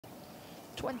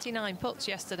29 putts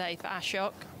yesterday for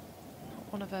Ashok.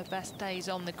 One of her best days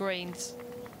on the greens.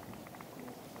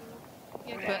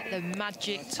 But the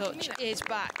magic touch is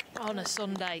back on a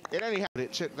Sunday. It only happened.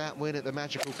 It took that win at the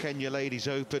magical Kenya Ladies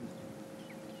Open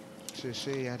to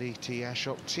see Aditi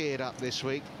Ashok teared up this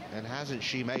week, and hasn't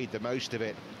she made the most of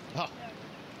it? Oh.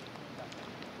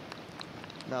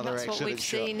 Another That's excellent what we've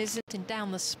shot. seen, isn't it?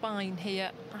 Down the spine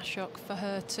here, Ashok, for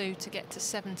her to get to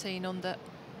 17 under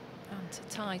and to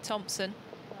tie Thompson.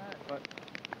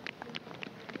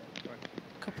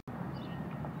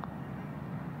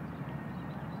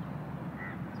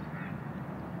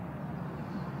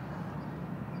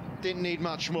 Didn't need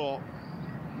much more,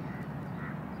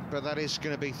 but that is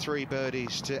going to be 3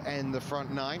 birdies to end the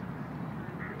front 9.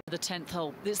 The 10th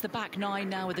hole. It's the back 9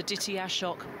 now with Aditi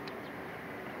Ashok.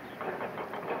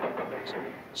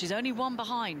 She's only 1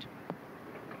 behind.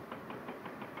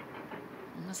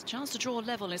 And there's a chance to draw a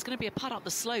level. It's going to be a putt up the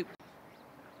slope.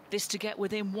 This to get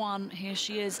within 1. Here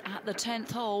she is at the 10th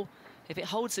hole. If it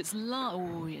holds its low,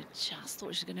 oh, you just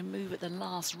thought she was going to move at the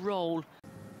last roll.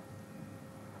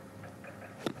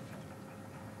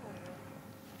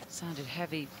 Sounded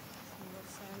heavy.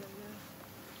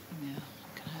 Yeah,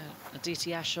 look at her.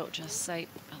 Aditi Ashok just say,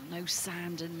 oh, no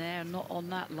sand in there, not on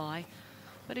that lie.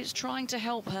 But it's trying to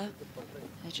help her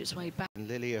edge its way back.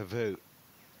 Lilia Vu.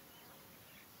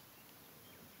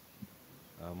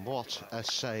 And what a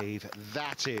save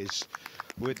that is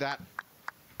with that.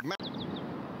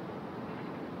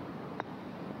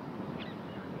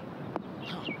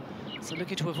 So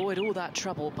looking to avoid all that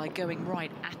trouble by going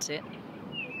right at it.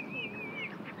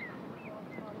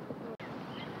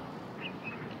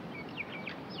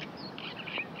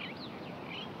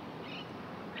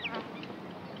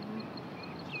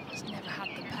 Never had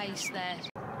the pace there.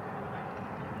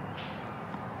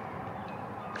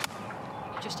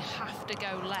 You just have to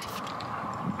go left.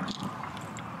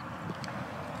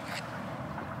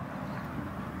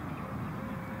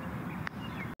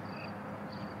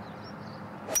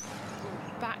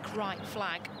 Back right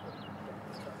flag.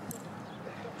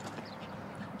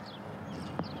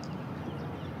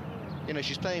 You know,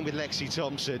 she's playing with Lexi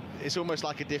Thompson. It's almost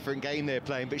like a different game they're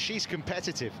playing, but she's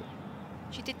competitive.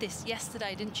 She did this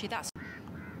yesterday, didn't she? That's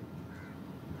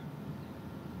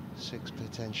 6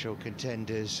 potential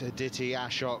contenders. Aditi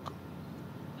Ashok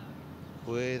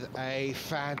with a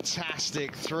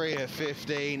fantastic 3 of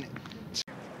 15.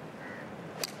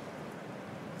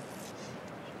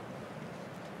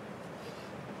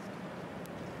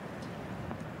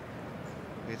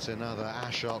 It's another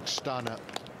Ashok stunner.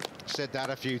 Said that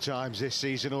a few times this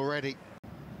season already.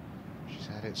 She's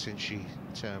had it since she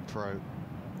turned pro.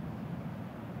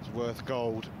 It's worth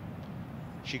gold.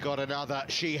 She got another.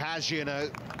 She has, you know.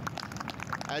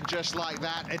 And just like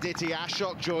that, Aditi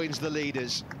Ashok joins the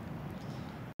leaders.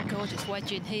 Gorgeous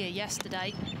wedge in here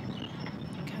yesterday.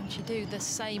 Can she do the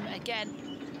same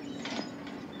again?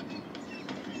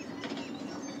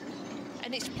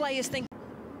 And it's players think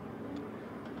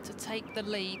to take the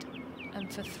lead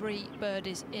and for 3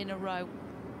 birdies in a row.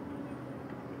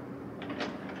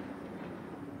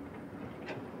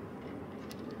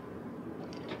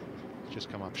 Just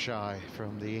come up shy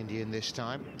from the Indian this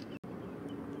time.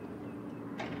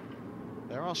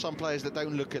 There are some players that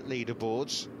don't look at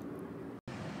leaderboards.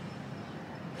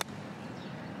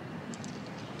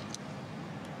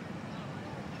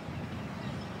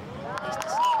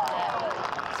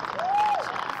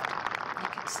 You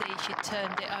can see she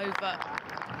turned it over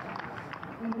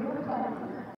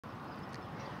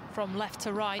from left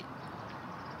to right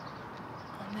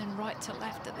and then right to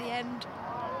left at the end.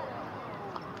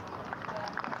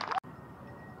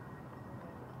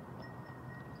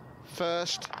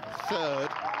 First, third,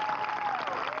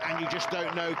 and you just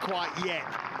don't know quite yet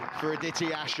for Aditi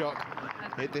Ashok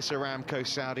at this Aramco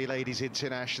Saudi Ladies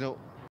International.